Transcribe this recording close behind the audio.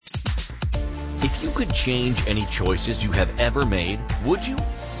If you could change any choices you have ever made, would you?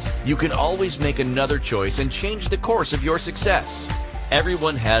 You can always make another choice and change the course of your success.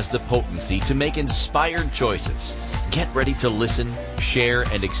 Everyone has the potency to make inspired choices. Get ready to listen, share,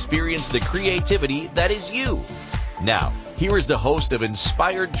 and experience the creativity that is you. Now, here is the host of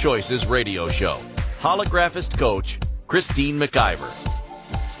Inspired Choices radio show, holographist coach, Christine McIver.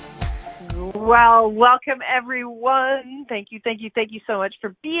 Well, welcome everyone. Thank you so much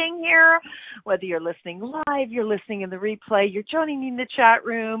for being here. Whether you're listening live, you're listening in the replay, you're joining me in the chat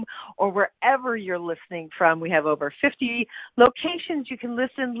room, or wherever you're listening from. We have over 50 locations you can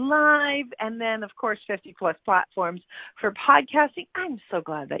listen live, and then, of course, 50 plus platforms for podcasting. I'm so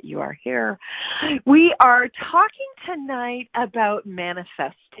glad that you are here. We are talking tonight about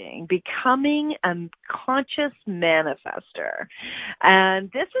manifesting, becoming a conscious manifester.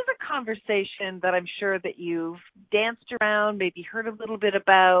 And this is a conversation that I'm sure that you've danced around, maybe heard a little bit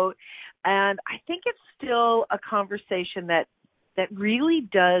about, and I think it's still a conversation that really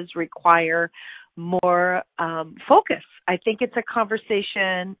does require more focus. I think it's a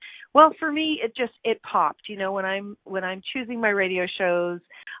conversation. Well, for me, it popped. You know, when I'm choosing my radio shows,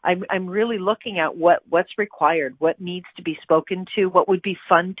 I'm really looking at what's required, what needs to be spoken to, what would be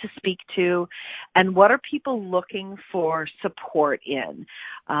fun to speak to, and what are people looking for support in.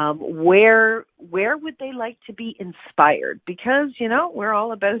 Where would they like to be inspired? Because, you know, we're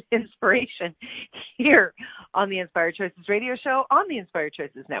all about inspiration here on the Inspired Choices radio show on the Inspired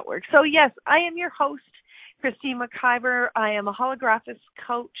Choices Network. So, yes, I am your host, Christine McIver. I am a holographist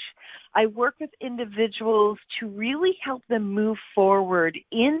coach. I work with individuals to really help them move forward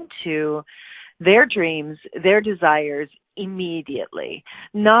into their dreams, their desires immediately.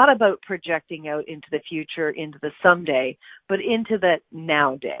 Not about projecting out into the future, into the someday, but into the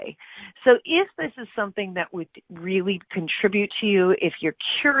now day. So if this is something that would really contribute to you, if you're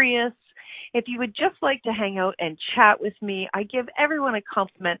curious, if you would just like to hang out and chat with me, I give everyone a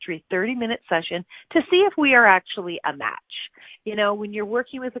complimentary 30-minute session to see if we are actually a match. You know, when you're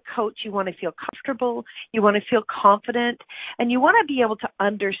working with a coach, you want to feel comfortable, you want to feel confident, and you want to be able to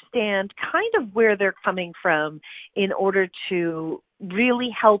understand kind of where they're coming from in order to really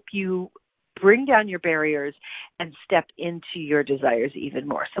help you bring down your barriers and step into your desires even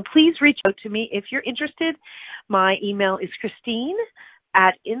more. So please reach out to me if you're interested. My email is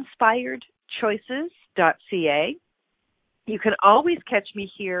Christine@inspiredchoices.ca. You can always catch me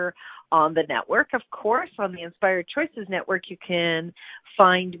here on the network. Of course, on the Inspired Choices Network, you can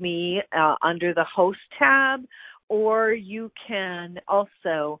find me under the host tab, or you can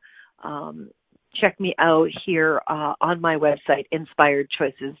also check me out here on my website,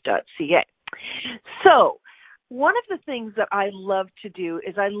 inspiredchoices.ca. So, one of the things that I love to do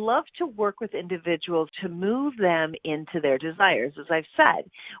is I love to work with individuals to move them into their desires, as I've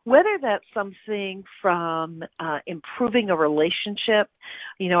said, whether that's something from improving a relationship.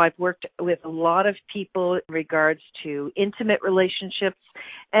 You know, I've worked with a lot of people in regards to intimate relationships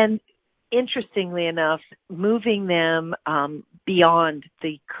and, interestingly enough, moving them beyond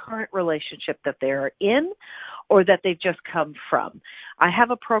the current relationship that they're in or that they've just come from. I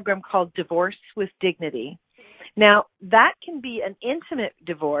have a program called Divorce with Dignity. Now, that can be an intimate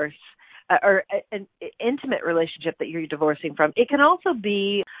divorce or an intimate relationship that you're divorcing from. It can also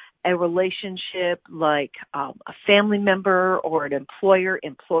be a relationship like a family member or an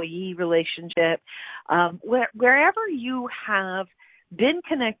employer-employee relationship. Wherever you have been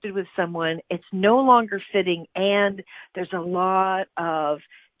connected with someone, it's no longer fitting, and there's a lot of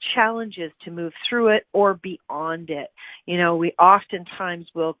challenges to move through it or beyond it. You know, we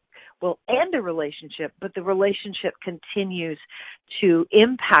oftentimes will end a relationship, but the relationship continues to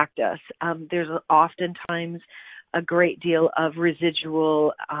impact us. There's oftentimes a great deal of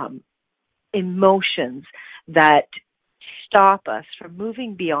residual emotions that stop us from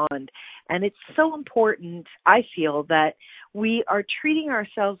moving beyond. And it's so important, I feel, that we are treating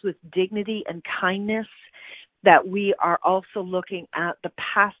ourselves with dignity and kindness, that we are also looking at the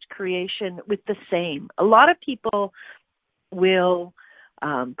past creation with the same. A lot of people will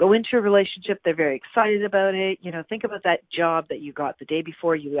go into a relationship, they're very excited about it. You know, think about that job that you got the day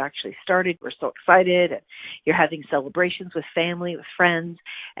before you actually started. We're so excited, and you're having celebrations with family, with friends,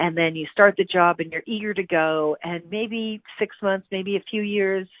 and then you start the job and you're eager to go, and maybe 6 months, maybe a few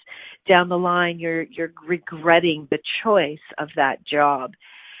years down the line, you're regretting the choice of that job.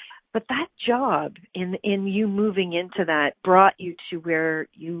 But that job, in you moving into that, brought you to where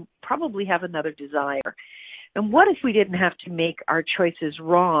you probably have another desire. And what if we didn't have to make our choices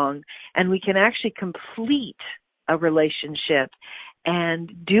wrong, and we can actually complete a relationship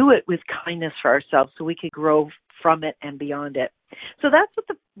and do it with kindness for ourselves so we could grow from it and beyond it? So that's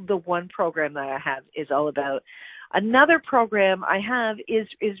what the one program that I have is all about. Another program I have is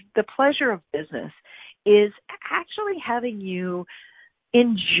the pleasure of business, is actually having you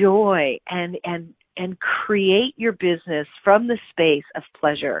enjoy and create your business from the space of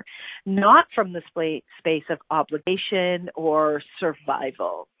pleasure, not from the space of obligation or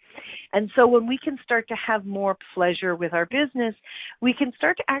survival. And so when we can start to have more pleasure with our business, we can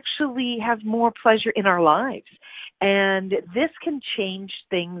start to actually have more pleasure in our lives. And this can change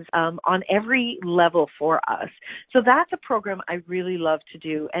things on every level for us. So that's a program I really love to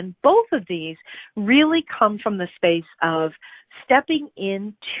do. And both of these really come from the space of stepping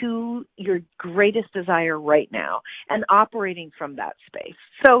into your greatest desire right now and operating from that space.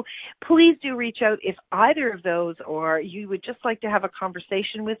 So please do reach out if either of those, or you would just like to have a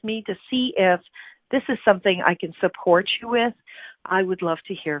conversation with me to see if this is something I can support you with. I would love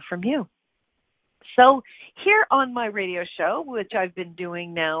to hear from you. So here on my radio show, which I've been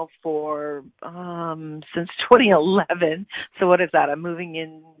doing now for since 2011. So what is that?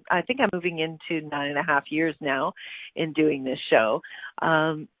 I think I'm moving into 9.5 years now in doing this show.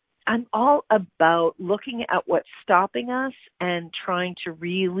 I'm all about looking at what's stopping us and trying to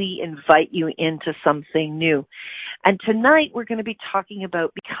really invite you into something new. And tonight we're going to be talking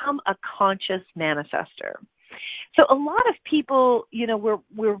about become a conscious manifester. So a lot of people,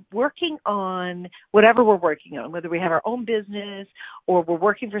 we're working on whatever we're working on, whether we have our own business or we're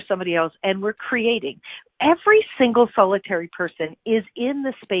working for somebody else, and we're creating. Every single solitary person is in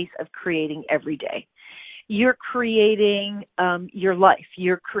the space of creating every day. You're creating your life.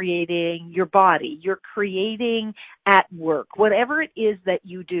 You're creating your body. You're creating at work, whatever it is that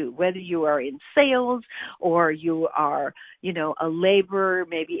you do, whether you are in sales or you are, a laborer,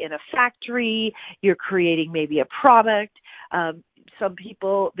 maybe in a factory, you're creating maybe a product. Some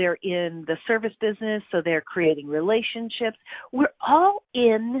people, they're in the service business, so they're creating relationships. We're all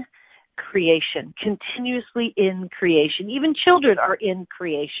in creation, continuously in creation. Even children are in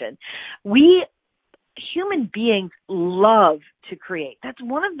creation. Human beings love to create. That's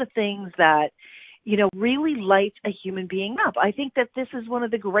one of the things that, really lights a human being up. I think that this is one of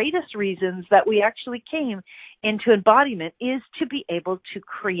the greatest reasons that we actually came into embodiment, is to be able to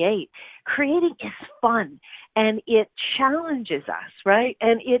create. Creating is fun, and it challenges us, right?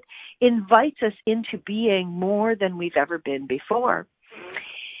 And it invites us into being more than we've ever been before.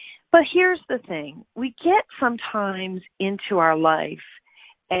 But here's the thing. We get sometimes into our life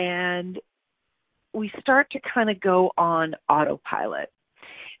and we start to kind of go on autopilot.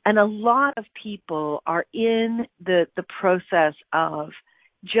 And a lot of people are in the process of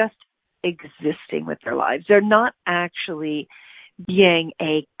just existing with their lives. They're not actually being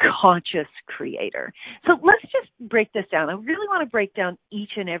a conscious creator. So let's just break this down. I really want to break down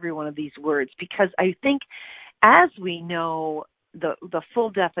each and every one of these words, because I think as we know the full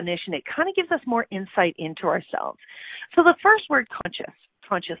definition, it kind of gives us more insight into ourselves. So the first word,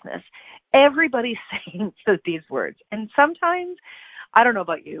 consciousness. Everybody's saying these words. And sometimes, I don't know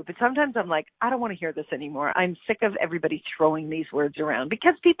about you, but sometimes I'm like, I don't want to hear this anymore. I'm sick of everybody throwing these words around,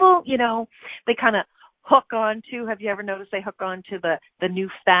 because people, they kind of hook on to, have you ever noticed they hook on to the new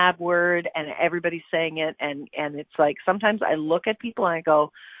fab word and everybody's saying it? And it's like, sometimes I look at people and I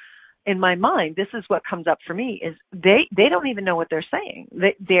go, in my mind, this is what comes up for me, is they don't even know what they're saying.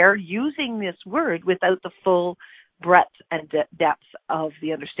 They're using this word without the full breadth and depth of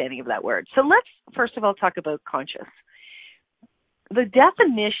the understanding of that word. So let's first of all talk about conscious. The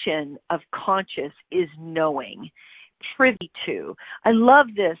definition of conscious is knowing, privy to. I love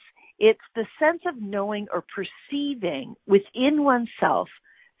this. It's the sense of knowing or perceiving within oneself,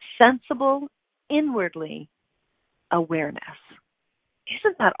 sensible, inwardly, awareness.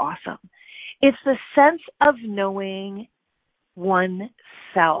 Isn't that awesome? It's the sense of knowing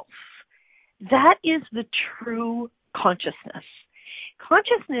oneself. That is the true consciousness.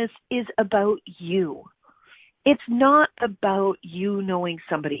 Consciousness is about you. It's not about you knowing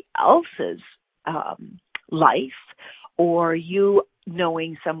somebody else's life, or you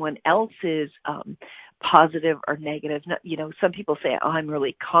knowing someone else's positive or negative. Some people say, I'm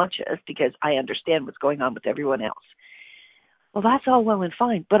really conscious because I understand what's going on with everyone else. Well, that's all well and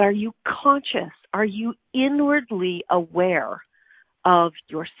fine, but are you conscious? Are you inwardly aware of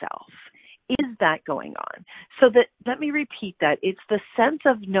yourself? Is that going on? So let me repeat that. It's the sense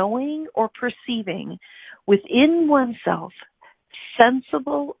of knowing or perceiving within oneself,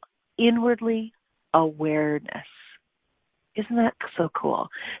 sensible, inwardly awareness. Isn't that so cool?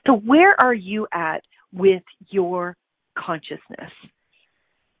 So where are you at with your consciousness?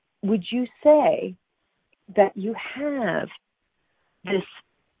 Would you say that you have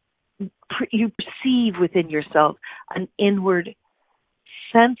this, you perceive within yourself an inward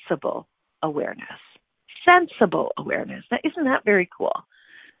sensible awareness. Sensible awareness. Now, isn't that very cool?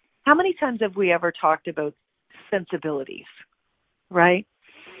 How many times have we ever talked about sensibilities, right?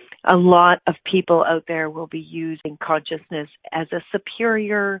 A lot of people out there will be using consciousness as a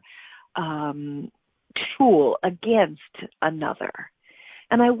superior tool against another.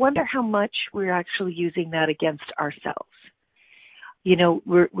 And I wonder how much we're actually using that against ourselves. You know,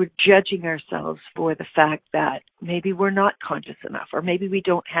 we're judging ourselves for the fact that maybe we're not conscious enough, or maybe we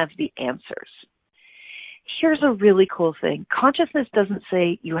don't have the answers. Here's a really cool thing. Consciousness doesn't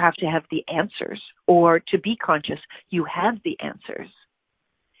say you have to have the answers, or to be conscious, you have the answers.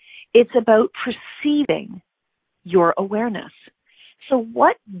 It's about perceiving your awareness. So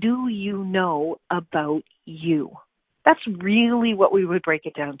what do you know about you? That's really what we would break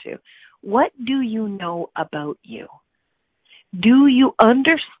it down to. What do you know about you? Do you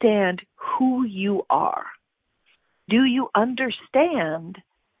understand who you are? Do you understand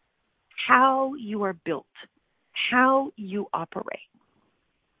how you are built, how you operate?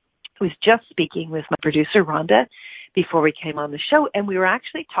 I was just speaking with my producer, Rhonda, before we came on the show, and we were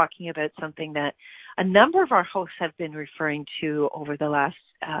actually talking about something that a number of our hosts have been referring to over the last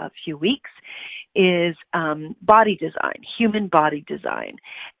few weeks, is body design, human body design.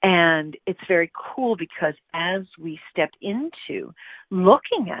 And it's very cool because as we step into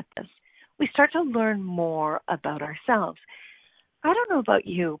looking at this, we start to learn more about ourselves. I don't know about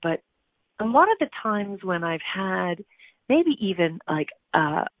you, but a lot of the times when I've had maybe even like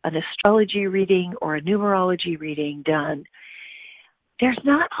an astrology reading or a numerology reading done, there's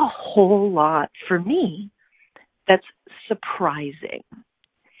not a whole lot for me that's surprising.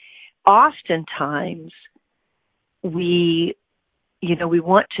 Oftentimes we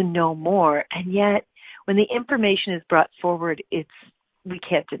want to know more, and yet when the information is brought forward, we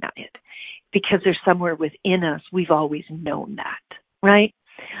can't deny it because there's somewhere within us we've always known that, right?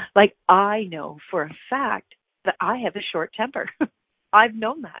 Like I know for a fact that I have a short temper. I've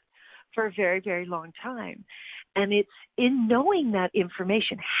known that for a very, very long time. And it's in knowing that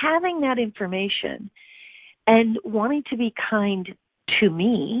information, having that information, and wanting to be kind to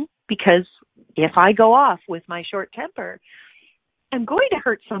me, because if I go off with my short temper, I'm going to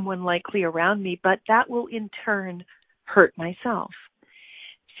hurt someone likely around me, but that will in turn hurt myself.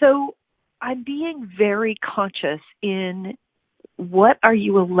 So I'm being very conscious in what are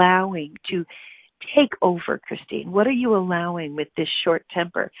you allowing to take over, Christine? What are you allowing with this short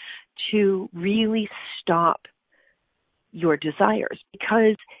temper to really stop your desires?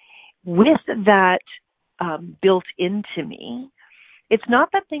 Because with that built into me, it's not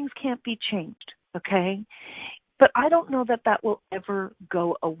that things can't be changed, okay? But I don't know that that will ever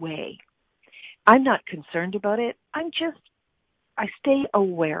go away. I'm not concerned about it. I stay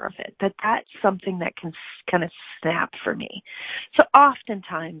aware of it, that that's something that can kind of snap for me. So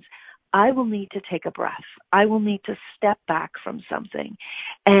oftentimes I will need to take a breath. I will need to step back from something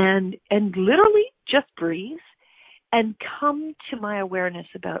and literally just breathe and come to my awareness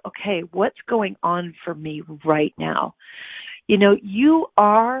about, okay, what's going on for me right now? You know, you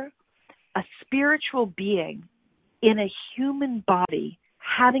are a spiritual being in a human body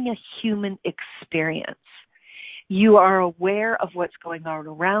having a human experience. You are aware of what's going on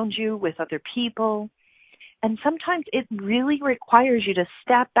around you with other people. And sometimes it really requires you to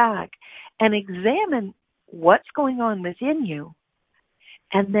step back and examine what's going on within you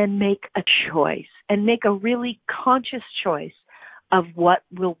and then make a choice and make a really conscious choice of what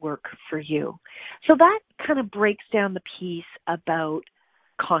will work for you. So that kind of breaks down the piece about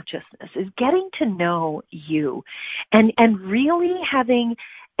consciousness, is getting to know you and really having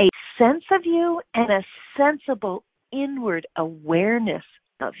a sense of you and a sensible inward awareness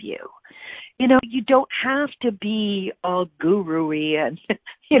of you. You know, you don't have to be all guru-y and,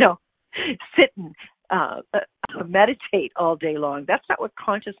 sit and meditate all day long. That's not what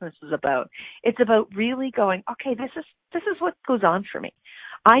consciousness is about. It's about really going, okay, this is what goes on for me.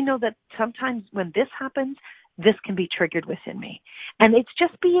 I know that sometimes when this happens, this can be triggered within me. And it's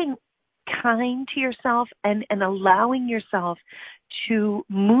just being kind to yourself and allowing yourself to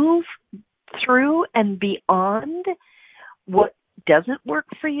move through and beyond what doesn't work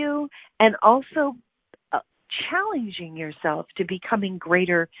for you, and also challenging yourself to becoming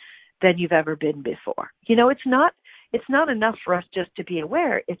greater than you've ever been before. You know, it's not enough for us just to be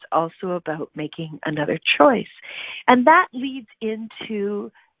aware. It's also about making another choice. And that leads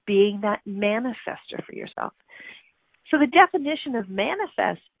into being that manifester for yourself. So the definition of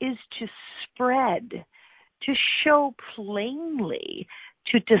manifest is to spread, to show plainly,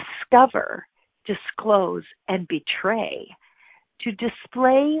 to discover, disclose, and betray, to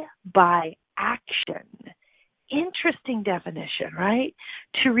display by action, interesting definition, right?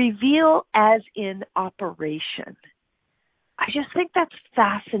 To reveal as in operation. I just think that's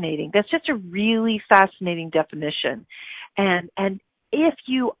fascinating. That's just a really fascinating definition. And if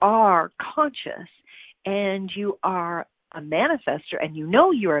you are conscious and you are a manifester and you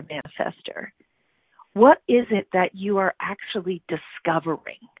know you're a manifester, what is it that you are actually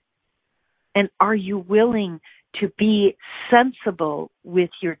discovering? And are you willing to be sensible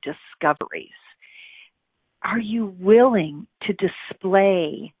with your discoveries? Are you willing to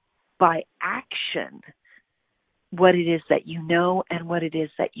display by action what it is that you know and what it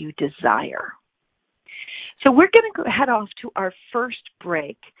is that you desire? So we're going to head off to our first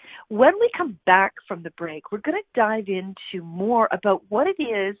break. When we come back from the break, we're going to dive into more about what it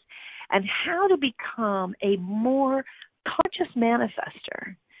is and how to become a more conscious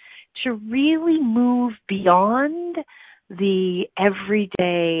manifester, to really move beyond the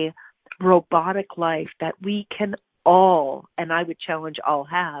everyday robotic life that we can all, and I would challenge all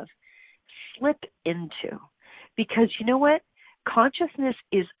have, slip into. Because you know what? Consciousness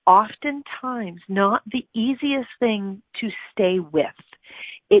is oftentimes not the easiest thing to stay with.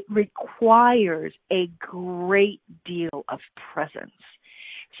 It requires a great deal of presence.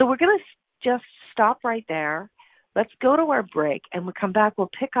 So we're going to just stop right there. Let's go to our break, and when we come back, we'll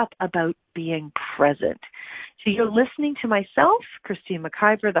pick up about being present. So you're listening to myself, Christine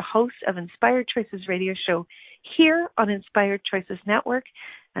McIver, the host of Inspired Choices Radio Show here on Inspired Choices Network,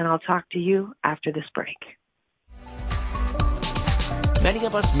 and I'll talk to you after this break. Many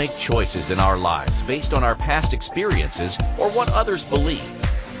of us make choices in our lives based on our past experiences or what others believe.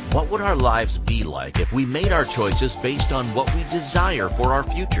 What would our lives be like if we made our choices based on what we desire for our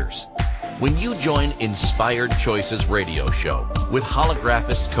futures? When you join Inspired Choices Radio Show with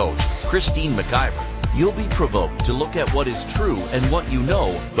holographist coach Christine McIver, you'll be provoked to look at what is true and what you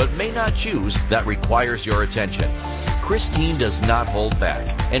know but may not choose that requires your attention. Christine does not hold back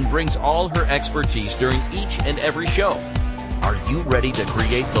and brings all her expertise during each and every show. Are you ready to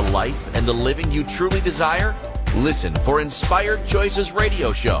create the life and the living you truly desire? Listen for Inspired Choices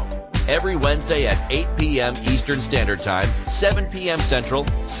Radio Show every Wednesday at 8 p.m. Eastern Standard Time, 7 p.m. Central,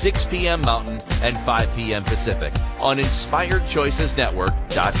 6 p.m. Mountain, and 5 p.m. Pacific on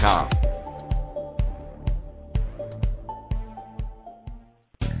InspiredChoicesNetwork.com.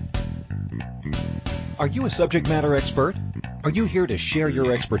 Are you a subject matter expert? Are you here to share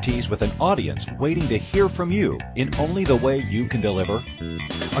your expertise with an audience waiting to hear from you in only the way you can deliver?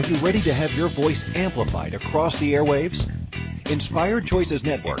 Are you ready to have your voice amplified across the airwaves? Inspired Choices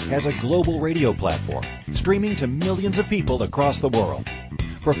Network has a global radio platform streaming to millions of people across the world.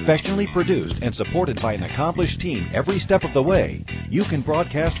 Professionally produced and supported by an accomplished team every step of the way, you can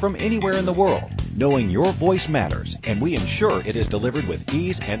broadcast from anywhere in the world, knowing your voice matters, and we ensure it is delivered with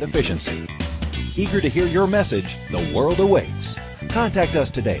ease and efficiency. Eager to hear your message, the world awaits. Contact us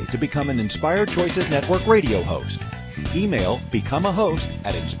today to become an Inspired Choices Network radio host. Email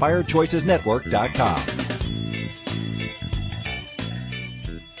becomeahost@inspiredchoicesnetwork.com.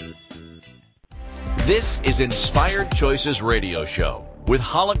 This is Inspired Choices Radio Show with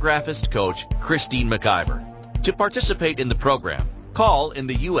holographist coach Christine McIver. To participate in the program, call in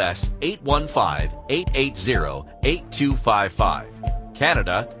the U.S. 815-880-8255.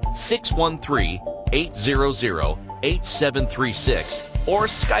 Canada 613-800-8736, or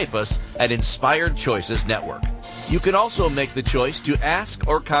Skype us at Inspired Choices Network. You can also make the choice to ask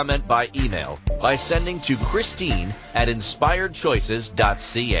or comment by email by sending to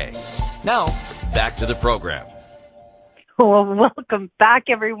Christine@inspiredchoices.ca. Now, back to the program. Well, welcome back,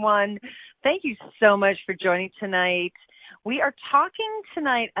 everyone. Thank you so much for joining tonight. We are talking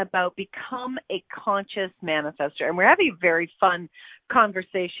tonight about become a conscious manifester, and we're having a very fun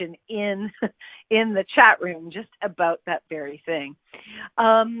conversation in the chat room just about that very thing.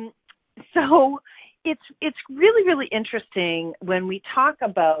 So it's really, really interesting when we talk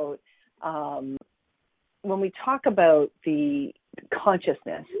about the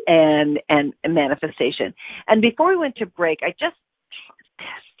consciousness and manifestation. And before we went to break, I just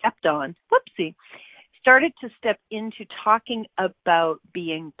started to step into talking about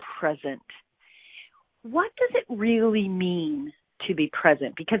being present. What does it really mean to be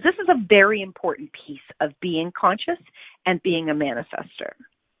present? Because this is a very important piece of being conscious and being a manifester.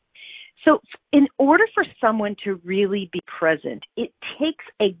 So in order for someone to really be present, it takes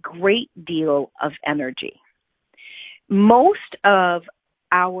a great deal of energy. Most of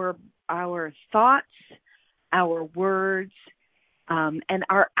our thoughts, our words, and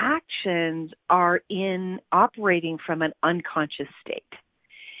our actions are operating from an unconscious state.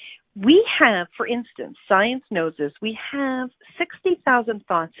 We have, for instance, science knows this, we have 60,000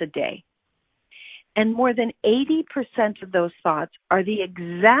 thoughts a day. And more than 80% of those thoughts are the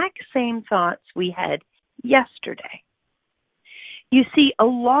exact same thoughts we had yesterday. You see, a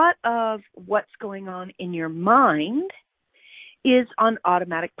lot of what's going on in your mind is on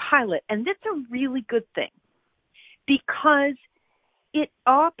automatic pilot. And that's a really good thing because it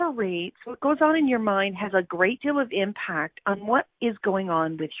operates, what goes on in your mind has a great deal of impact on what is going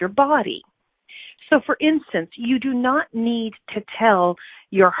on with your body. So, for instance, you do not need to tell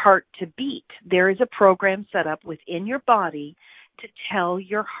your heart to beat. There is a program set up within your body to tell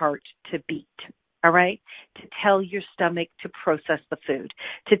your heart to beat, all right? To tell your stomach to process the food,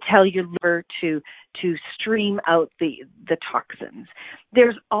 to tell your liver to stream out the toxins.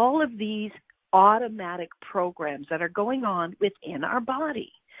 There's all of these automatic programs that are going on within our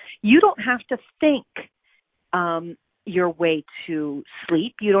body. You don't have to think your way to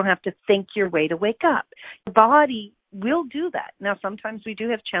sleep. You don't have to think your way to wake up. Your body will do that. Now, sometimes we do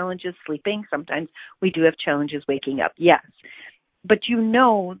have challenges sleeping. Sometimes we do have challenges waking up, yes. But you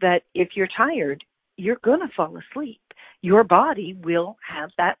know that if you're tired, you're going to fall asleep. Your body will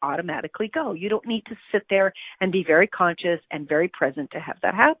have that automatically go. You don't need to sit there and be very conscious and very present to have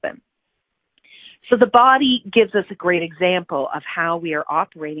that happen. So the body gives us a great example of how we are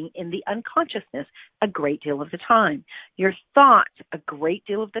operating in the unconsciousness a great deal of the time. Your thoughts a great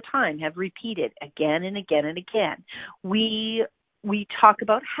deal of the time have repeated again and again and again. We talk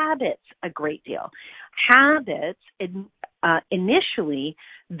about habits a great deal. Habits, initially,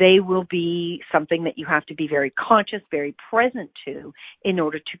 they will be something that you have to be very conscious, very present to in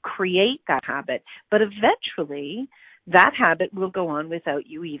order to create that habit. But eventually, that habit will go on without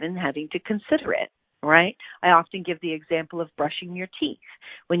you even having to consider it, right? I often give the example of brushing your teeth.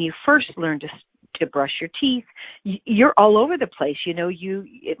 When you first learn to brush your teeth, you're all over the place. You know,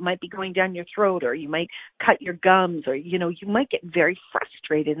 it might be going down your throat, or you might cut your gums, or, you might get very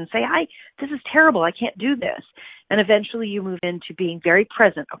frustrated and say, this is terrible. I can't do this. And eventually you move into being very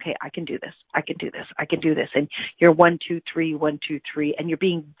present. Okay, I can do this. I can do this. I can do this. And you're 1, 2, 3, 1, 2, 3. And you're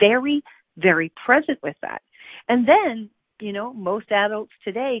being very, very present with that. And then, most adults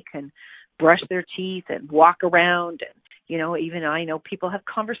today can brush their teeth and walk around. And, even I know people have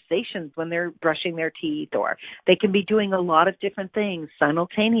conversations when they're brushing their teeth, or they can be doing a lot of different things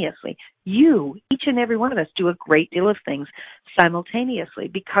simultaneously. Each and every one of us do a great deal of things simultaneously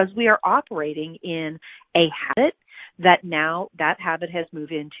because we are operating in a habit that now that habit has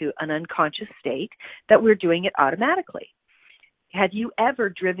moved into an unconscious state that we're doing it automatically. Have you ever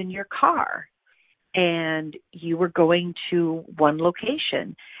driven your car and you were going to one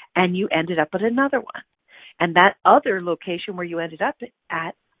location and you ended up at another one? And that other location where you ended up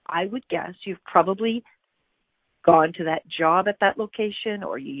at, I would guess you've probably gone to that job at that location,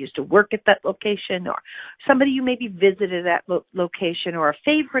 or you used to work at that location, or somebody you maybe visited at location, or a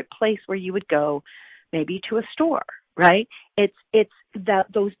favorite place where you would go, maybe to a store, right? It's that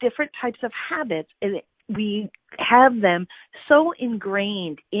those different types of habits, and we have them so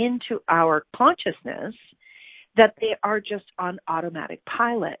ingrained into our consciousness that they are just on automatic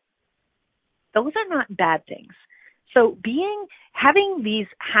pilot. Those are not bad things. So having these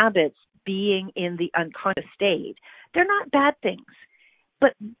habits being in the unconscious state, they're not bad things.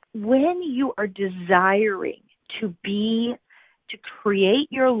 But when you are desiring to create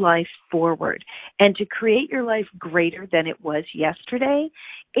your life forward and to create your life greater than it was yesterday,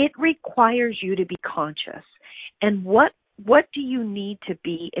 it requires you to be conscious. And what do you need to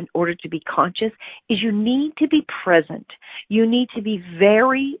be in order to be conscious is you need to be present. You need to be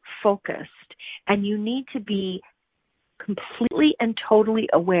very focused, and you need to be completely and totally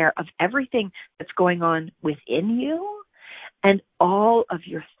aware of everything that's going on within you and all of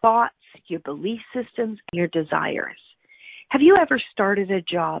your thoughts, your belief systems, your desires. Have you ever started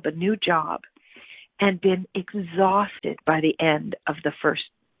a new job, and been exhausted by the end of the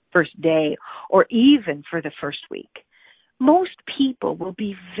first day, or even for the first week? Most people will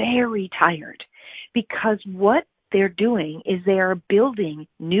be very tired because what they're doing is they are building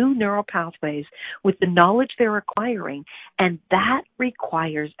new neural pathways with the knowledge they're acquiring, and that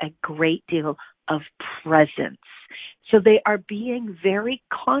requires a great deal of presence. So they are being very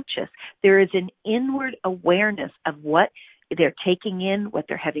conscious. There is an inward awareness of what they're taking in, what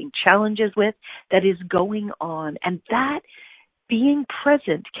they're having challenges with, that is going on. And that being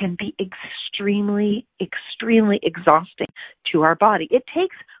present can be extremely, extremely exhausting to our body. It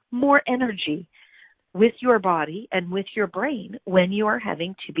takes more energy with your body and with your brain when you are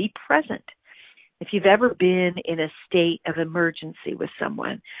having to be present. If you've ever been in a state of emergency with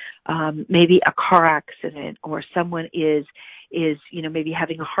someone, maybe a car accident, or someone is maybe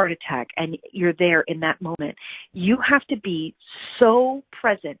having a heart attack, and you're there in that moment, you have to be so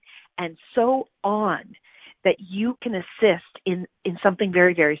present and so on that you can assist in something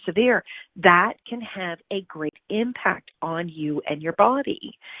very, very severe, that can have a great impact on you and your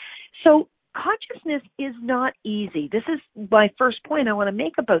body. So consciousness is not easy. This is my first point I want to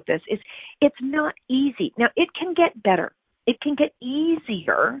make about this, is it's not easy. Now, it can get better. It can get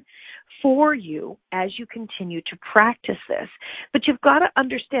easier for you as you continue to practice this. But you've got to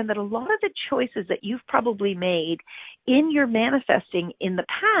understand that a lot of the choices that you've probably made in your manifesting in the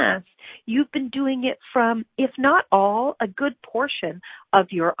past, you've been doing it from, if not all, a good portion of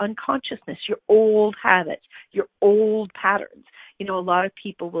your unconsciousness, your old habits, your old patterns. You know, a lot of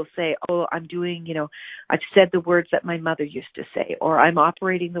people will say, oh, I'm doing, I've said the words that my mother used to say, or I'm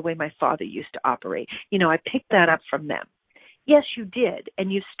operating the way my father used to operate. I picked that up from them. Yes, you did,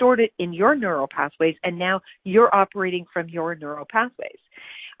 and you stored it in your neural pathways, and now you're operating from your neural pathways.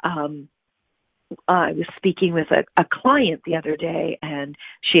 I was speaking with a client the other day, and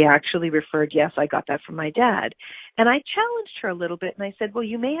she actually referred, yes, I got that from my dad. And I challenged her a little bit, and I said, well,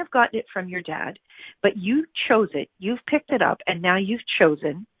 you may have gotten it from your dad, but you chose it, you've picked it up, and now you've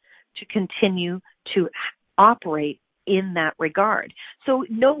chosen to continue to operate in that regard. So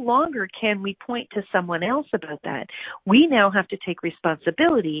no longer can we point to someone else about that. We now have to take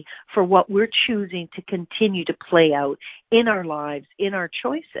responsibility for what we're choosing to continue to play out in our lives, in our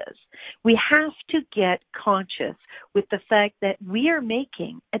choices. We have to get conscious with the fact that we are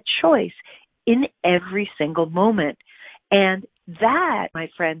making a choice in every single moment. And that, my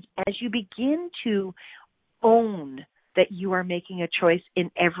friends, as you begin to own that you are making a choice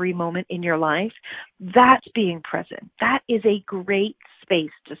in every moment in your life, that's being present. That is a great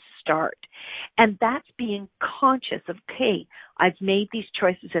space to start. And that's being conscious of, okay, I've made these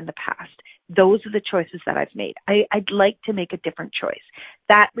choices in the past. Those are the choices that I've made. I'd like to make a different choice.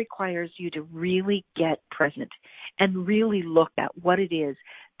 That requires you to really get present and really look at what it is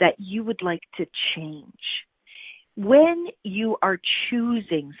that you would like to change. When you are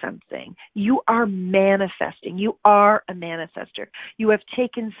choosing something, you are manifesting. You are a manifester. You have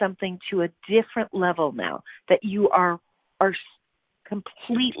taken something to a different level now that you are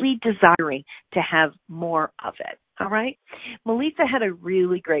completely desiring to have more of it. All right? Melissa had a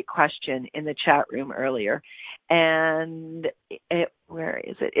really great question in the chat room earlier. And where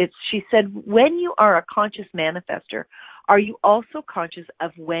is it? She said, when you are a conscious manifester, are you also conscious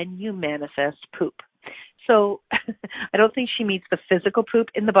of when you manifest poop? So I don't think she means the physical poop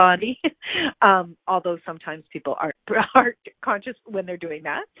in the body, although sometimes people aren't conscious when they're doing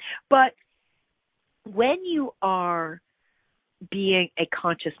that. But when you are being a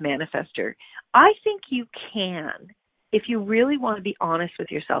conscious manifester, I think you can, if you really want to be honest with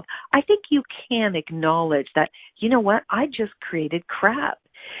yourself, I think you can acknowledge that, you know what, I just created crap.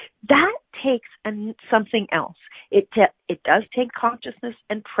 That takes something else. It does take consciousness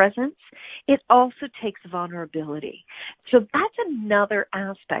and presence. It also takes vulnerability. So that's another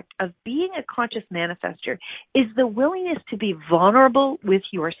aspect of being a conscious manifester, is the willingness to be vulnerable with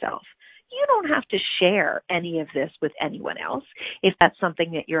yourself. You don't have to share any of this with anyone else if that's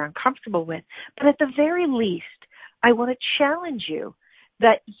something that you're uncomfortable with. But at the very least, I want to challenge you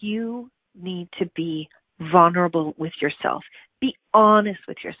that you need to be vulnerable with yourself. Be honest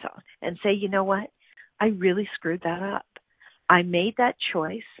with yourself and say, you know what? I really screwed that up. I made that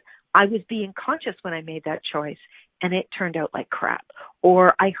choice. I was being conscious when I made that choice, and it turned out like crap. Or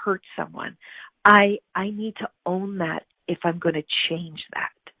I hurt someone. I need to own that if I'm going to change that.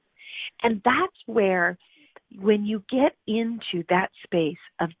 And that's where, when you get into that space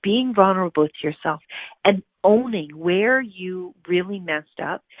of being vulnerable with yourself and owning where you really messed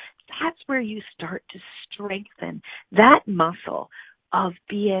up, that's where you start to strengthen that muscle of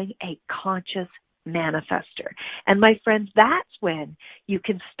being a conscious manifester. And my friends, that's when you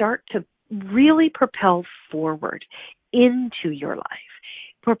can start to really propel forward into your life,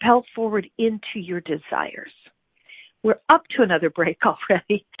 propel forward into your desires. We're up to another break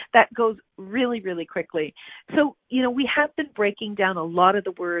already. That goes really, really quickly. So, we have been breaking down a lot of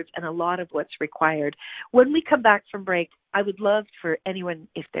the words and a lot of what's required. When we come back from break, I would love for anyone,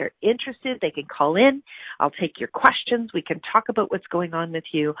 if they're interested, they can call in. I'll take your questions. We can talk about what's going on with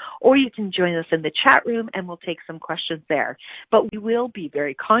you, or you can join us in the chat room and we'll take some questions there. But we will be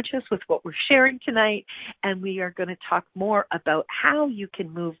very conscious with what we're sharing tonight, and we are going to talk more about how you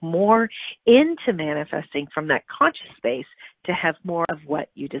can move more into manifesting from that conscious space to have more of what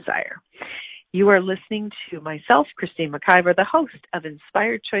you desire. You are listening to myself, Christine McIver, the host of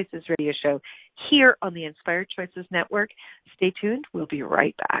Inspired Choices Radio Show here on the Inspired Choices Network. Stay tuned. We'll be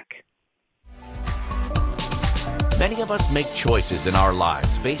right back. Many of us make choices in our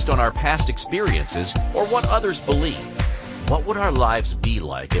lives based on our past experiences or what others believe. What would our lives be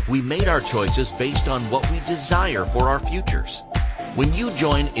like if we made our choices based on what we desire for our futures? When you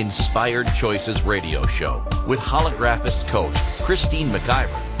join Inspired Choices Radio Show with holographist coach Christine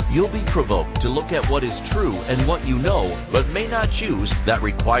McIver, you'll be provoked to look at what is true and what you know but may not choose that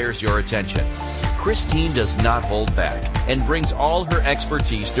requires your attention. Christine does not hold back and brings all her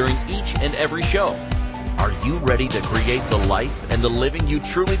expertise during each and every show. Are you ready to create the life and the living you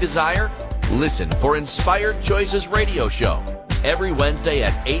truly desire? Listen for Inspired Choices Radio Show every Wednesday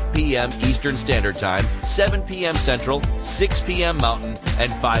at 8 p.m. Eastern Standard Time, 7 p.m. Central, 6 p.m. Mountain,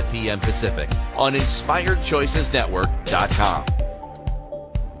 and 5 p.m. Pacific on InspiredChoicesNetwork.com.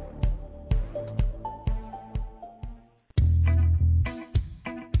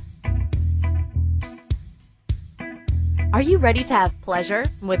 Are you ready to have pleasure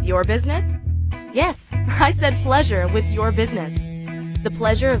with your business? Yes, I said pleasure with your business. The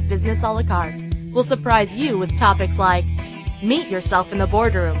Pleasure of Business a la carte will surprise you with topics like meet yourself in the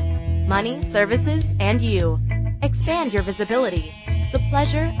boardroom, money, services, and you. Expand your visibility. The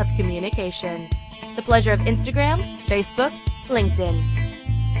pleasure of communication. The pleasure of Instagram, Facebook,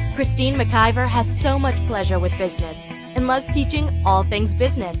 LinkedIn. Christine McIver has so much pleasure with business and loves teaching all things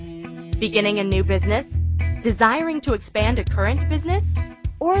business. Beginning a new business? Desiring to expand a current business?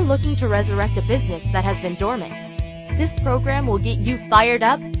 Or looking to resurrect a business that has been dormant? This program will get you fired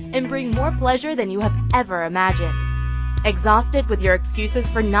up and bring more pleasure than you have ever imagined. Exhausted with your excuses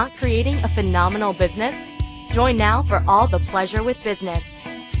for not creating a phenomenal business? Join now for all the pleasure with business.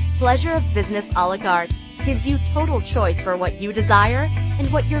 Pleasure of Business a la carte gives you total choice for what you desire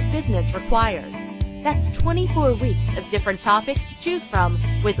and what your business requires. That's 24 weeks of different topics to choose from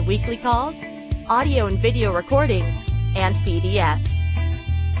with weekly calls, audio and video recordings, and PDFs.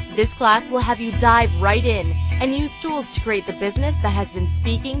 This class will have you dive right in and use tools to create the business that has been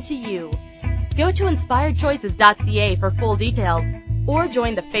speaking to you. Go to inspiredchoices.ca for full details or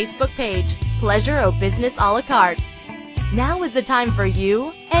join the Facebook page Pleasure of Business a la carte. Now is the time for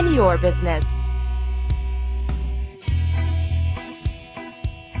you and your business.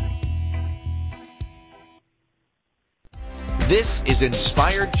 This is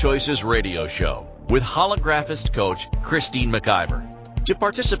Inspired Choices Radio Show with holographist coach Christine McIver. To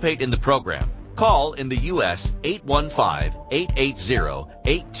participate in the program, call in the U.S.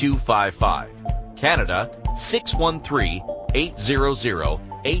 815-880-8255, Canada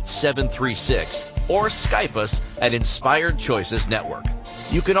 613-800-8736, or Skype us at Inspired Choices Network.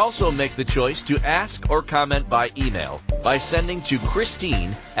 You can also make the choice to ask or comment by email by sending to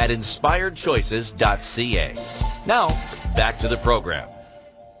Christine at inspiredchoices.ca. Now, back to the program.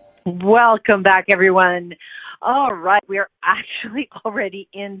 Welcome back, everyone. All right, we are actually already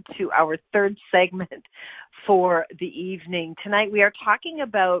into our third segment for the evening. Tonight we are talking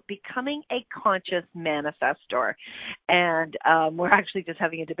about becoming a conscious manifestor, and we're actually just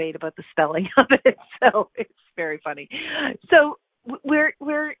having a debate about the spelling of it, so it's very funny. So we're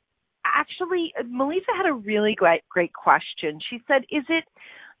actually, Melissa had a really great question. She said, is it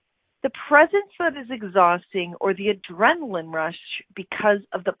the presence that is exhausting or the adrenaline rush because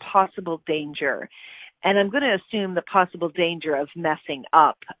of the possible danger? And I'm going to assume the possible danger of messing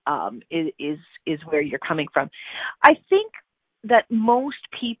up is where you're coming from. I think that most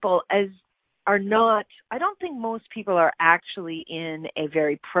people I don't think most people are actually in a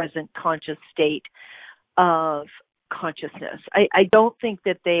very present conscious state of consciousness. I don't think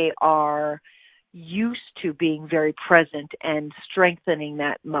that they are used to being very present and strengthening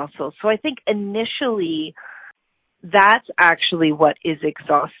that muscle. So I think initially that's actually what is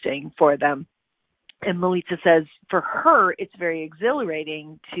exhausting for them. And Melissa says for her, it's very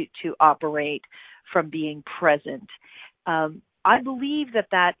exhilarating to operate from being present. I believe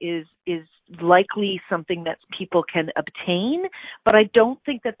that is likely something that people can obtain, but I don't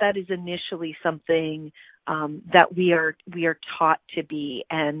think that is initially something that we are taught to be.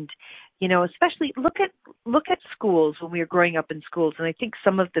 And especially look at schools when we were growing up in schools, and I think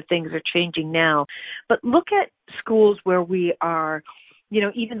some of the things are changing now. But look at schools where we are,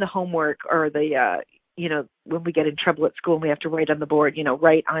 even the homework or the when we get in trouble at school and we have to write on the board,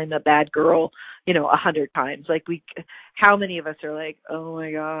 write I'm a bad girl, 100 times. Like how many of us are like, oh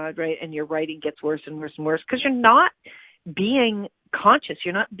my God, right? And your writing gets worse and worse and worse because you're not being conscious.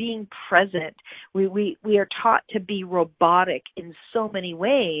 You're not being present. We are taught to be robotic in so many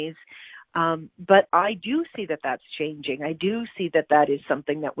ways. But I do see that that's changing. I do see that is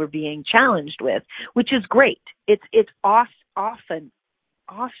something that we're being challenged with, which is great. It's often.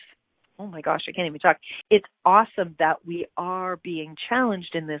 Oh my gosh, I can't even talk. It's awesome that we are being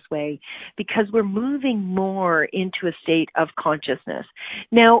challenged in this way because we're moving more into a state of consciousness.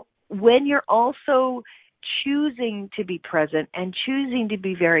 Now, when you're also choosing to be present and choosing to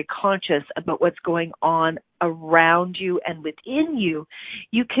be very conscious about what's going on around you and within you,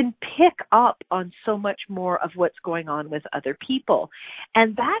 you can pick up on so much more of what's going on with other people.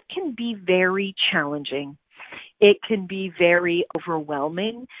 And that can be very challenging. It can be very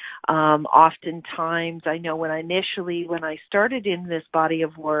overwhelming. Oftentimes, I know when I started in this body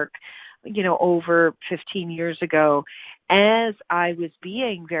of work, over 15 years ago, as I was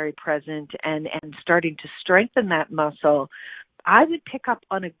being very present and starting to strengthen that muscle, I would pick up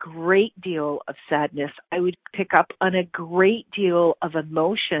on a great deal of sadness. I would pick up on a great deal of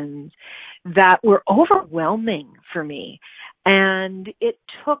emotions that were overwhelming for me. And it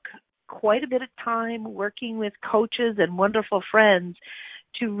took quite a bit of time working with coaches and wonderful friends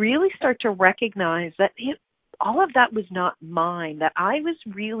to really start to recognize that all of that was not mine, that I was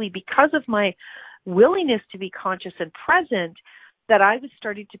really, because of my willingness to be conscious and present, that I was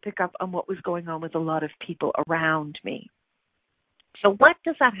starting to pick up on what was going on with a lot of people around me. So what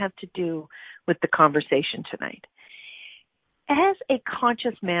does that have to do with the conversation tonight? As a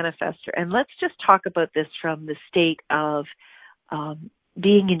conscious manifestor, and let's just talk about this from the state of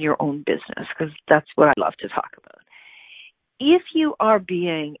being in your own business, because that's what I love to talk about. If you are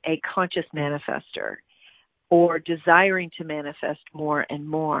being a conscious manifestor or desiring to manifest more and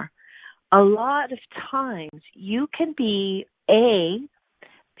more, a lot of times you can be,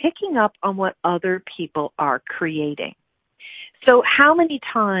 picking up on what other people are creating. So how many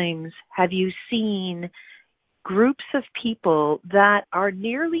times have you seen groups of people that are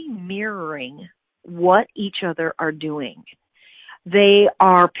nearly mirroring what each other are doing? They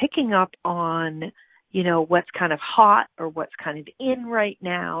are picking up on, what's kind of hot or what's kind of in right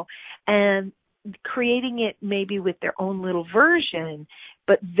now, and creating it maybe with their own little version,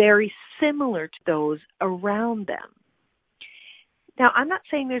 but very similar to those around them. Now, I'm not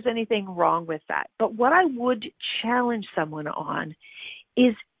saying there's anything wrong with that, but what I would challenge someone on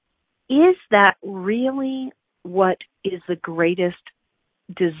is that really what is the greatest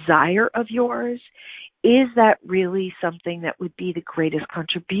desire of yours? Is that really something that would be the greatest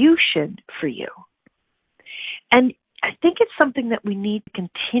contribution for you? And I think it's something that we need to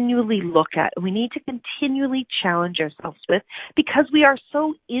continually look at, and we need to continually challenge ourselves with, because we are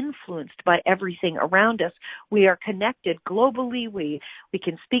so influenced by everything around us. We are connected globally. We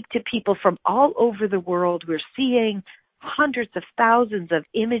can speak to people from all over the world. We're seeing hundreds of thousands of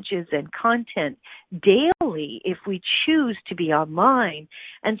images and content daily if we choose to be online.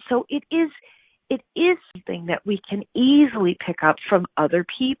 And so it is something that we can easily pick up from other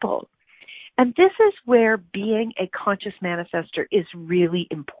people. And this is where being a conscious manifestor is really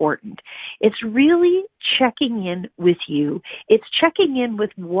important. It's really checking in with you. It's checking in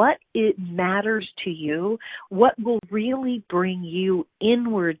with what it matters to you, what will really bring you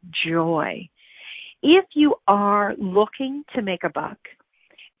inward joy. If you are looking to make a buck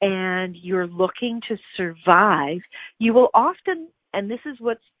and you're looking to survive, you will often, and this is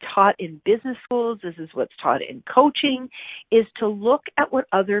what's taught in business schools, this is what's taught in coaching, is to look at what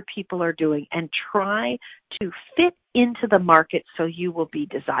other people are doing and try to fit into the market so you will be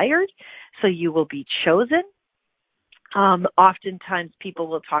desired, so you will be chosen. Oftentimes people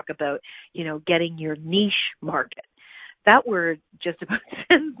will talk about, getting your niche market. That word just about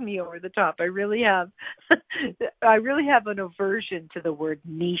sends me over the top. I really have an aversion to the word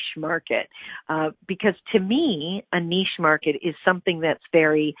niche market, because to me, a niche market is something that's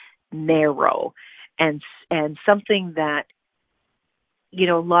very narrow and something that,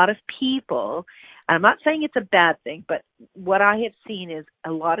 a lot of people, I'm not saying it's a bad thing, but what I have seen is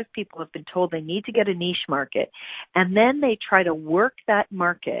a lot of people have been told they need to get a niche market, and then they try to work that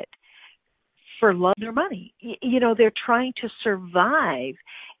market for love or money. They're trying to survive,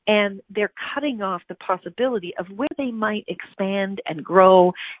 and they're cutting off the possibility of where they might expand and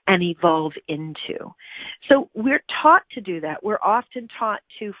grow and evolve into. So we're taught to do that. We're often taught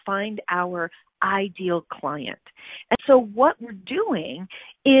to find our ideal client. And so what we're doing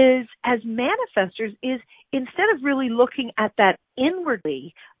is, as manifestors, is instead of really looking at that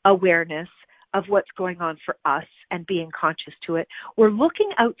inwardly awareness of what's going on for us and being conscious to it, we're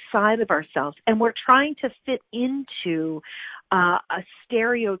looking outside of ourselves, and we're trying to fit into a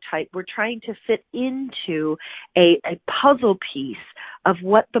stereotype. We're trying to fit into a puzzle piece of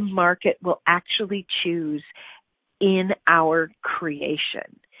what the market will actually choose in our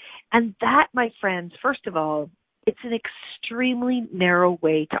creation. And that, my friends, first of all, it's an extremely narrow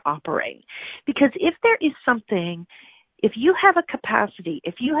way to operate. Because if there is something, if you have a capacity,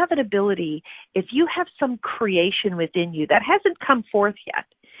 if you have an ability, if you have some creation within you that hasn't come forth yet,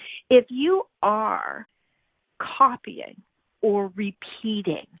 if you are copying or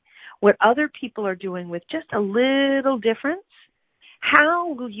repeating what other people are doing with just a little difference,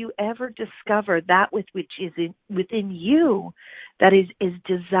 how will you ever discover that which is within you that is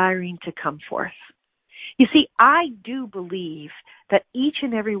desiring to come forth? You see, I do believe that each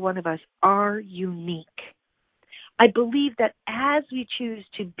and every one of us are unique. I believe that as we choose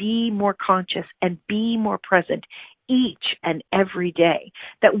to be more conscious and be more present each and every day,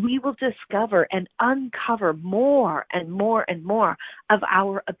 that we will discover and uncover more and more and more of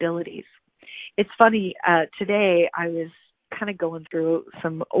our abilities. It's funny, today I was kind of going through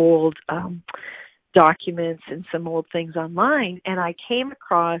some old documents and some old things online, and I came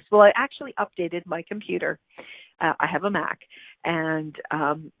across, well, I actually updated my computer. I have a Mac, and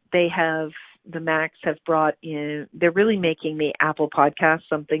the Macs have brought in, they're really making the Apple Podcast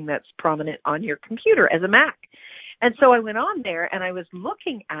something that's prominent on your computer as a Mac. And so I went on there and I was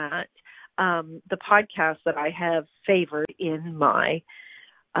looking at the podcasts that I have favored in my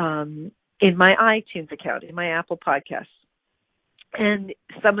iTunes account, in my Apple Podcasts. And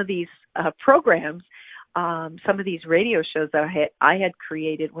some of these programs, some of these radio shows that I had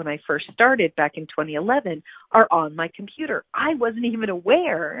created when I first started back in 2011 are on my computer. I wasn't even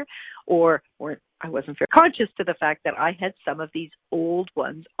aware or I wasn't very conscious to the fact that I had some of these old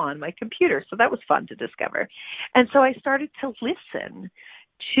ones on my computer. So that was fun to discover. And so I started to listen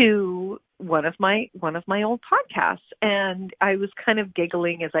to one of my old podcasts, and I was kind of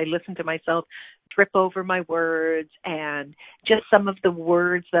giggling as I listened to myself trip over my words and just some of the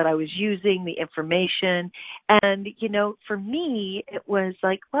words that I was using, the information. And, for me, it was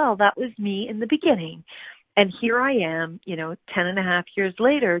like, well, that was me in the beginning. And here I am, 10 and a half years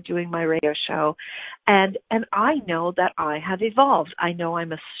later doing my radio show. And I know that I have evolved. I know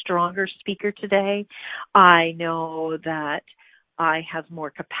I'm a stronger speaker today. I know that I have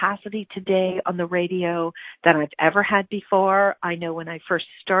more capacity today on the radio than I've ever had before. I know when I first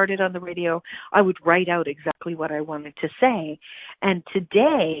started on the radio, I would write out exactly what I wanted to say. And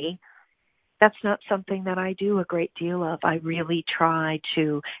today, that's not something that I do a great deal of. I really try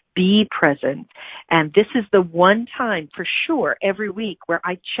to be present. And this is the one time for sure every week where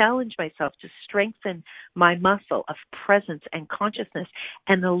I challenge myself to strengthen my muscle of presence and consciousness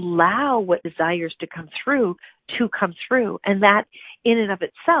and allow what desires to come through. And that in and of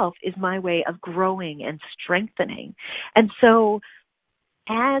itself is my way of growing and strengthening. And so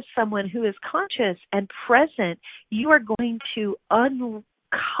as someone who is conscious and present, you are going to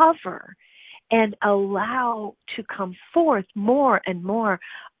uncover and allow to come forth more and more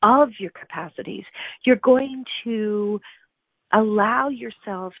of your capacities. You're going to allow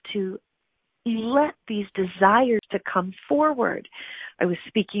yourself to let these desires to come forward. I was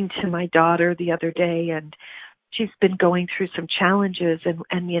speaking to my daughter the other day, and she's been going through some challenges,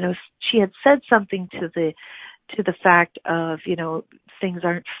 and she had said something to the fact of, things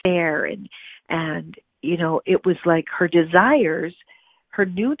aren't fair, and it was like her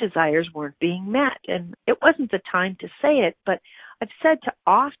new desires weren't being met. And it wasn't the time to say it, but I've said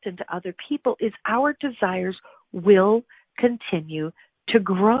often to other people is our desires will continue to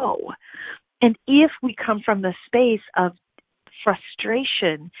grow. And if we come from the space of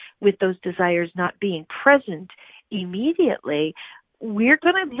frustration with those desires not being present immediately, we're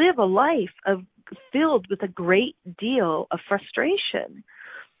going to live a life filled with a great deal of frustration.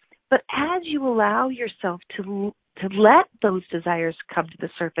 But as you allow yourself to let those desires come to the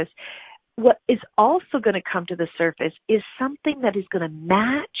surface, what is also going to come to the surface is something that is going to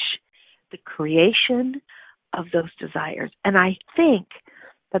match the creation of those desires. And I think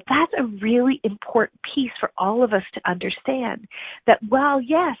that that's a really important piece for all of us to understand, that while,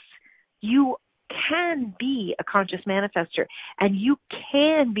 yes, you can be a conscious manifester and you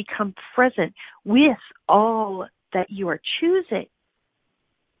can become present with all that you are choosing,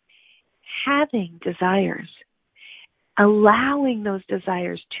 having desires, allowing those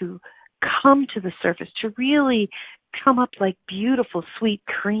desires to come to the surface, to really come up like beautiful, sweet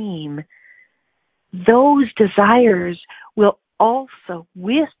cream, those desires will also,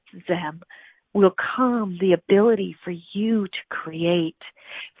 with them, will come the ability for you to create,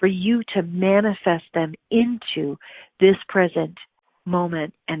 for you to manifest them into this present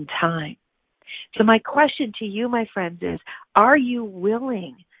moment and time. So my question to you, my friends, is, are you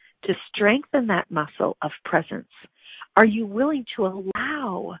willing to strengthen that muscle of presence? Are you willing to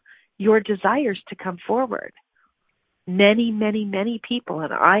allow your desires to come forward? Many, many, many people,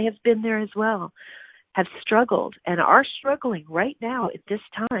 and I have been there as well, have struggled and are struggling right now at this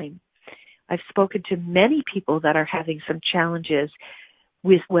time. I've spoken to many people that are having some challenges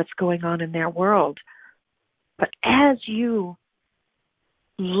with what's going on in their world. But as you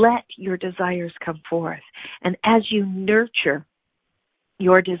let your desires come forth, and as you nurture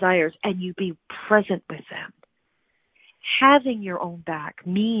your desires and you be present with them. Having your own back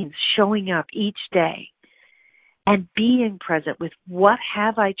means showing up each day and being present with what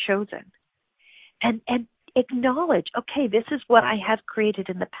have I chosen, and acknowledge, okay, this is what I have created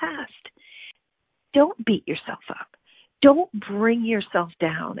in the past. Don't beat yourself up. Don't bring yourself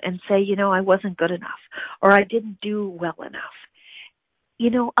down and say, I wasn't good enough or I didn't do well enough.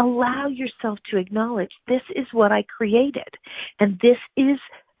 Allow yourself to acknowledge this is what I created and this is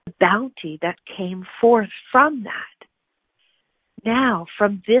the bounty that came forth from that. Now,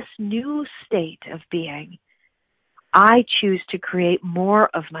 from this new state of being, I choose to create more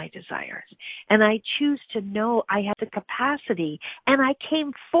of my desires. And I choose to know I have the capacity and I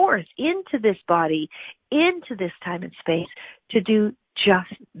came forth into this body, into this time and space to do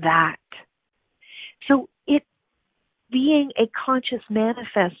just that. So being a conscious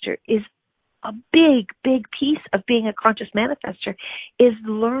manifester is a big, big piece of being a conscious manifester is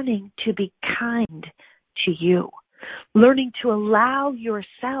learning to be kind to you, learning to allow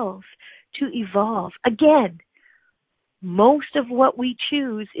yourself to evolve. Again, most of what we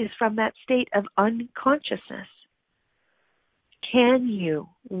choose is from that state of unconsciousness.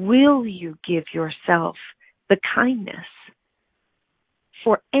 Will you give yourself the kindness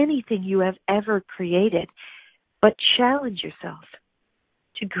for anything you have ever created, but challenge yourself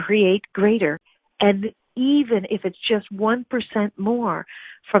to create greater, and even if it's just 1% more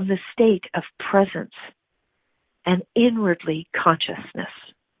from the state of presence and inwardly consciousness.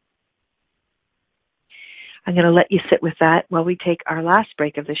 I'm going to let you sit with that while we take our last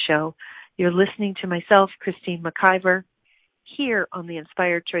break of the show. You're listening to myself, Christine McIver, here on the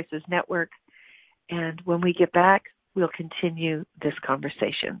Inspired Choices Network. And when we get back, we'll continue this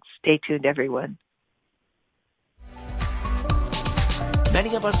conversation. Stay tuned, everyone.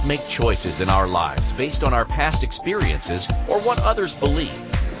 Many of us make choices in our lives based on our past experiences or what others believe.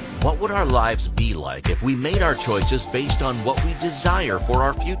 What would our lives be like if we made our choices based on what we desire for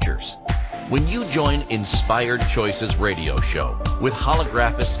our futures? When you join Inspired Choices Radio Show with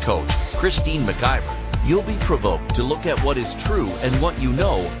holographist coach Christine McIver, you'll be provoked to look at what is true and what you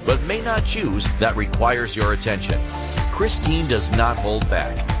know but may not choose that requires your attention. Christine does not hold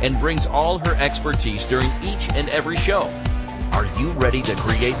back and brings all her expertise during each and every show. Are you ready to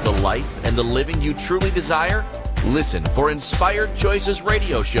create the life and the living you truly desire? Listen for Inspired Choices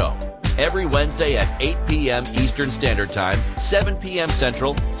Radio Show every Wednesday at 8 p.m. Eastern Standard Time, 7 p.m.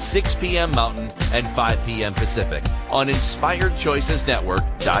 Central, 6 p.m. Mountain, and 5 p.m. Pacific on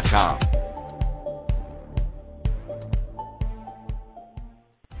InspiredChoicesNetwork.com.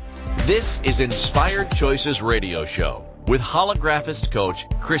 This is Inspired Choices Radio Show with holographist coach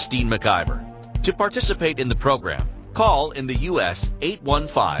Christine McIver. To participate in the program, call in the U.S.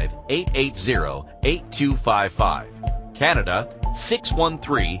 815-880-8255, Canada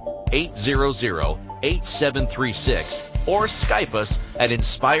 613-800-8736, or Skype us at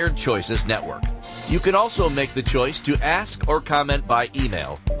Inspired Choices Network. You can also make the choice to ask or comment by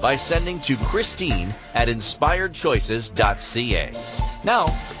email by sending to Christine at inspiredchoices.ca. Now,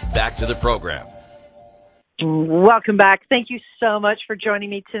 back to the program. Welcome back. Thank you so much for joining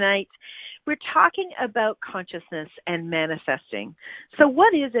me tonight. We're talking about consciousness and manifesting. So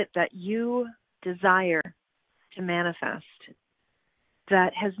what is it that you desire to manifest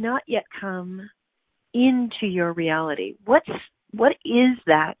that has not yet come into your reality? What is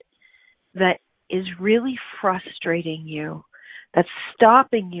that is really frustrating you, that's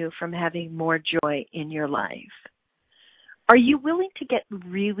stopping you from having more joy in your life? Are you willing to get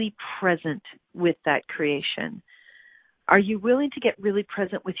really present with that creation? Are you willing to get really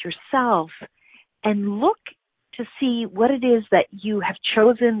present with yourself and look to see what it is that you have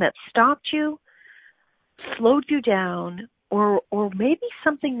chosen that stopped you, slowed you down, or maybe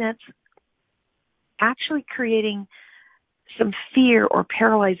something that's actually creating some fear or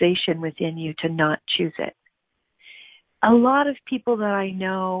paralyzation within you to not choose it? A lot of people that I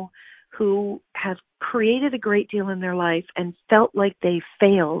know who have created a great deal in their life and felt like they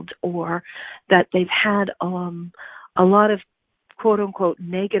failed or that they've had a lot of quote-unquote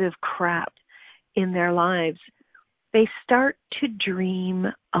negative crap in their lives, they start to dream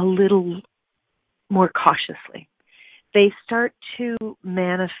a little more cautiously. They start to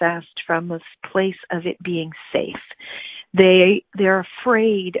manifest from a place of it being safe. They're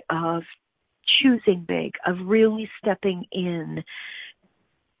afraid of choosing big, of really stepping in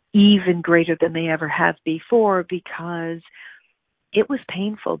even greater than they ever have before because it was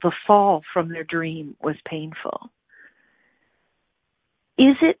painful. The fall from their dream was painful.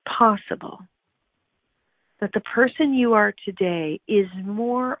 Is it possible that the person you are today is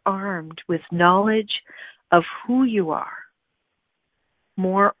more armed with knowledge of who you are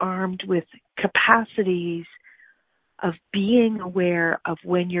more armed with capacities of being aware of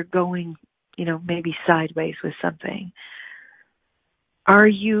when you're going, maybe sideways with something? Are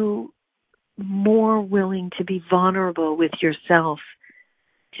you more willing to be vulnerable with yourself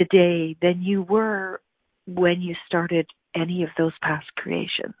today than you were when you started any of those past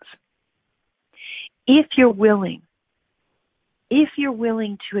creations? If you're willing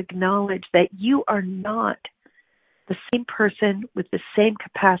to acknowledge that you are not the same person with the same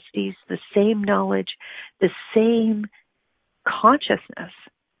capacities, the same knowledge, the same consciousness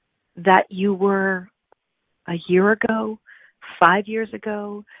that you were a year ago, 5 years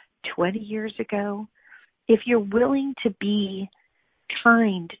ago, 20 years ago, if you're willing to be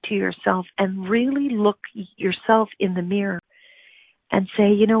kind to yourself and really look yourself in the mirror and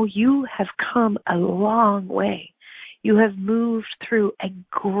say, you have come a long way. You have moved through a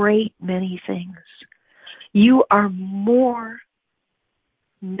great many things. You are more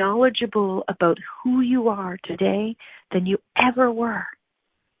knowledgeable about who you are today than you ever were.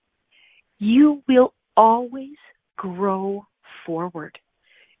 You will always grow forward.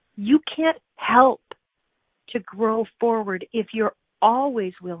 You can't help to grow forward if you're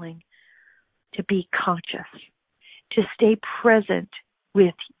always willing to be conscious, to stay present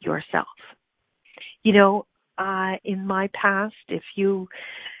with yourself. In my past, if you've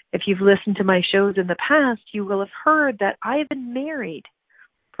listened to my shows in the past, you will have heard that I've been married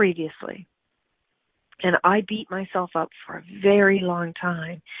previously. And I beat myself up for a very long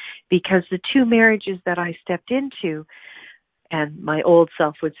time because the two marriages that I stepped into, and my old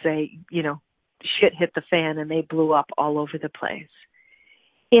self would say, shit hit the fan and they blew up all over the place.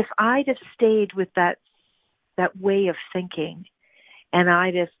 If I'd have stayed with that way of thinking and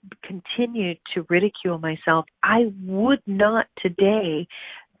I'd have continued to ridicule myself, I would not today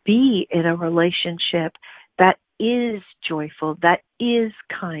be in a relationship that is joyful, that is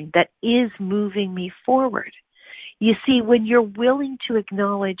kind, that is moving me forward. You see, when you're willing to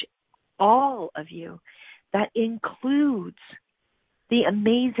acknowledge all of you, that includes the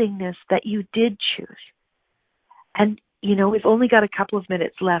amazingness that you did choose. And, we've only got a couple of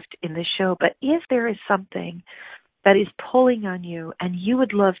minutes left in the show, but if there is something that is pulling on you and you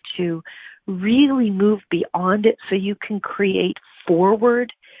would love to really move beyond it so you can create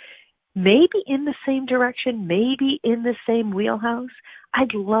forward, maybe in the same direction, maybe in the same wheelhouse,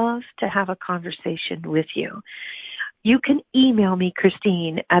 I'd love to have a conversation with you. You can email me,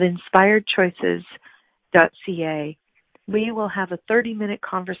 Christine, at inspiredchoices.ca. We will have a 30-minute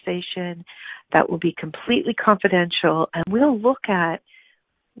conversation that will be completely confidential, and we'll look at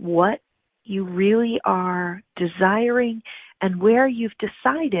what you really are desiring and where you've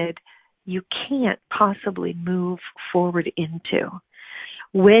decided you can't possibly move forward into.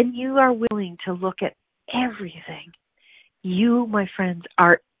 When you are willing to look at everything, you, my friends,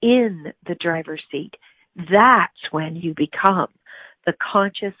 are in the driver's seat. That's when you become the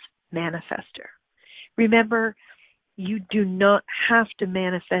conscious manifester. Remember, you do not have to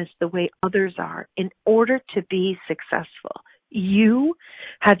manifest the way others are in order to be successful. You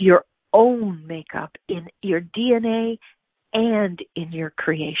have your own makeup in your DNA and in your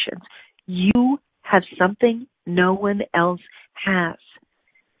creations. You have something no one else has.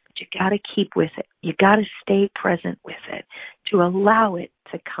 But you got to keep with it. You got to stay present with it to allow it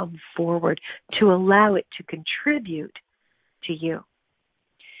to come forward, to allow it to contribute to you.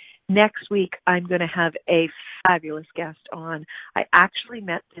 Next week, I'm going to have a fabulous guest on. I actually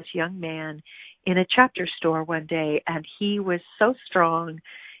met this young man in a chapter store one day, and he was so strong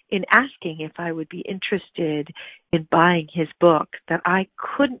in asking if I would be interested in buying his book that I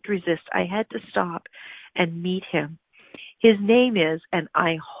couldn't resist. I had to stop and meet him. His name is, and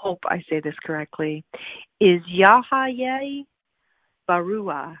I hope I say this correctly, is Yahya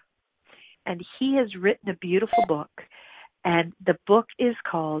Barua, and he has written a beautiful book. And the book is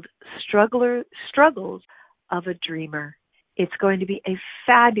called Struggles of a Dreamer. It's going to be a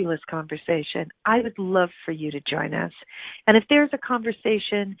fabulous conversation. I would love for you to join us. And if there's a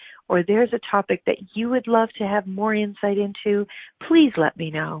conversation or there's a topic that you would love to have more insight into, please let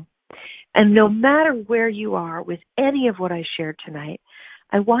me know. And no matter where you are with any of what I shared tonight,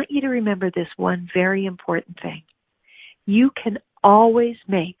 I want you to remember this one very important thing. You can always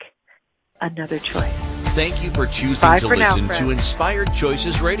make another choice. Thank you for choosing to listen to Inspired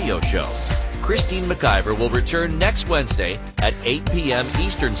Choices Radio Show. Christine McIver will return next Wednesday at 8 p.m.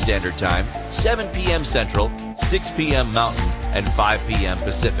 Eastern Standard Time, 7 p.m. Central, 6 p.m. Mountain, and 5 p.m.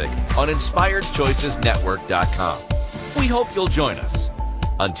 Pacific on InspiredChoicesNetwork.com. We hope you'll join us.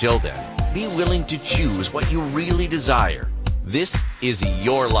 Until then, be willing to choose what you really desire. This is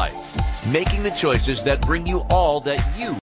your life, making the choices that bring you all that you